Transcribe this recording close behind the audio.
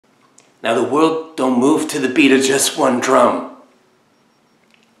Now the world don't move to the beat of just one drum.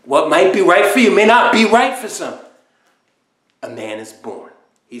 What might be right for you may not be right for some. A man is born.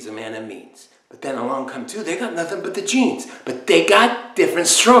 He's a man of means. But then along come two, they got nothing but the genes. But they got different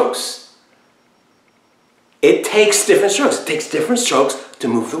strokes. It takes different strokes. It takes different strokes to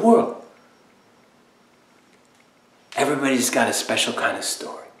move the world. Everybody's got a special kind of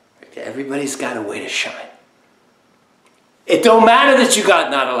story. Everybody's got a way to shine. It don't matter that you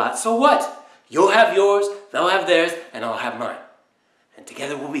got not a lot. So what? You'll have yours, they'll have theirs, and I'll have mine. And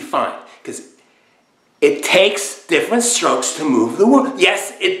together we'll be fine. Because it takes different strokes to move the world.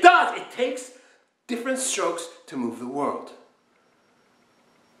 Yes, it does. It takes different strokes to move the world.